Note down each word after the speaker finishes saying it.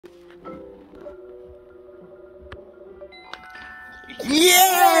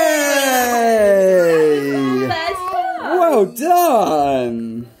Yay! Well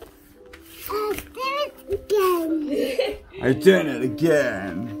done! I'm doing it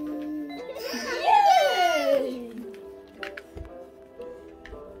again. Yay!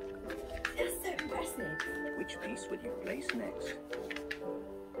 That's so impressive. Which piece will you place next?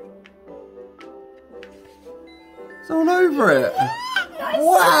 It's all over it.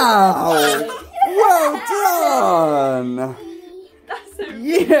 Wow! Well done! That's so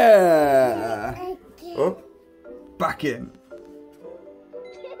Yeah! Oh, back in.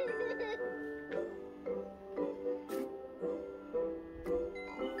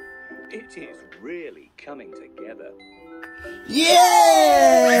 It is really coming together.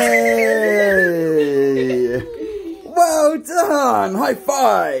 Yay! Well done! High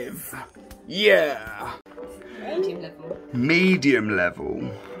five! Yeah! medium level. Medium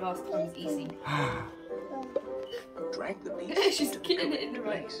level. Last time was easy. Drag the piece. She's to the getting it correct in the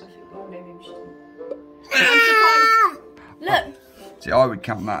right. place. Oh, maybe she didn't. Look! See, I would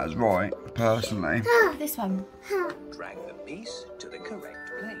count that as right, personally. This one. Drag the piece to the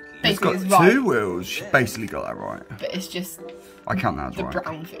correct place. It's Basically, got it's right. two wheels. She basically got that right. But it's just I count that as the right.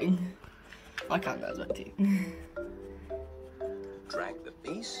 brown thing. I can't go as well too. Drag the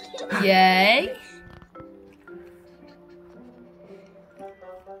piece to the Yay!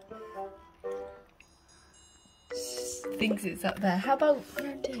 Thinks it's up there. How about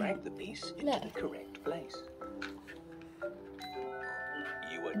Drag the piece into Look. the correct place.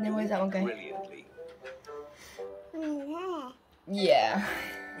 You are And then where's that one going? brilliantly. Yeah.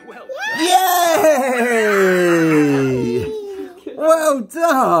 Well Yay! Well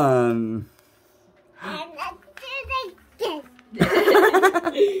done!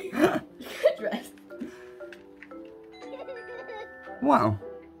 Dress. Wow.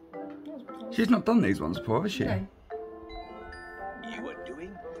 She's not done these ones before, has she? No. You are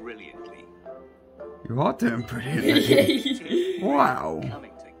doing brilliantly. You are doing brilliantly. Wow.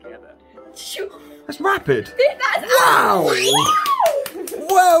 Coming together. Sure. That's rapid. That's Wow!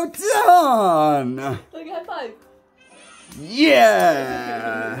 Well done! Look, high five.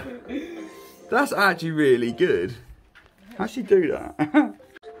 Yeah! That's actually really good. How'd she do that?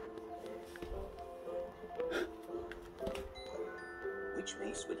 Which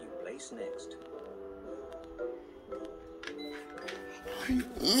piece will you place next?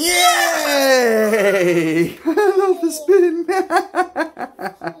 Yay! I love the spin.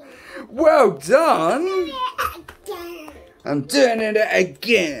 Well done. I'm doing it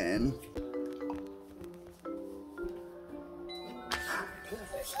again.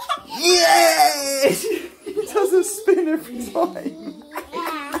 Yay! He does a spin every time.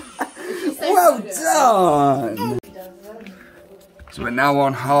 Well done. So we're now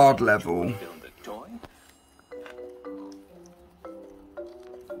on hard level. Build a toy.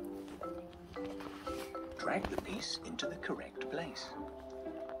 Drag the piece into the correct place.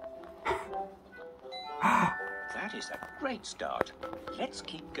 That is a great start. Let's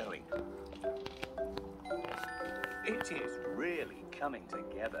keep going. It is really coming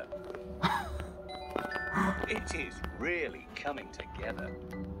together. It is really coming together.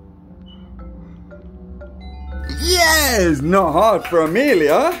 Yes! Not hard for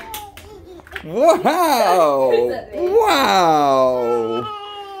Emilia. Wow! Wow!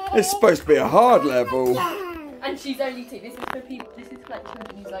 It's supposed to be a hard level. And she's only two. This is for people. This is for like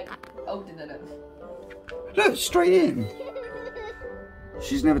children who's like older than us. Look, straight in.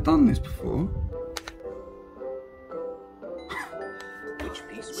 She's never done this before. Which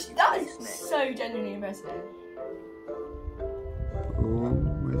piece will you That place is next? so genuinely impressive. Oh,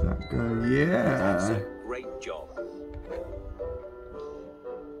 where's that go? That's Yeah. a great job.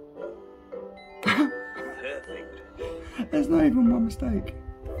 Perfect. There's not even one mistake.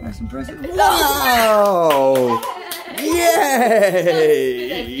 That's impressive. Wow!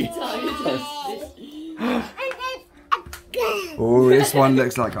 Yay! Oh, this one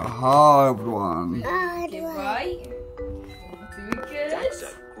looks like a hard one. Get right. Doing good. That's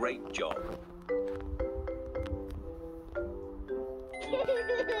a great job.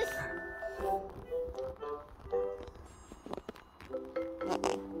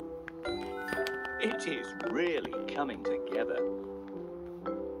 It is really coming together.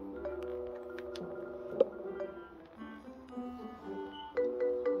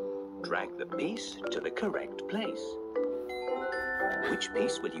 Drag the piece to the correct place. Which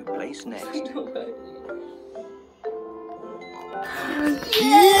piece will you place next?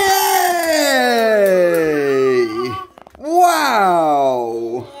 Yay!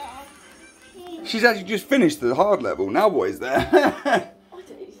 Wow! She's actually just finished the hard level. Now what is there?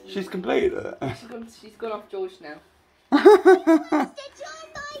 She's completed it. She's gone off George now.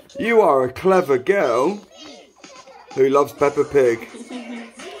 You are a clever girl who loves Peppa Pig.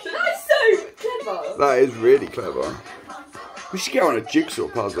 That's so clever. That is really clever. We should get on a jigsaw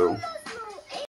puzzle.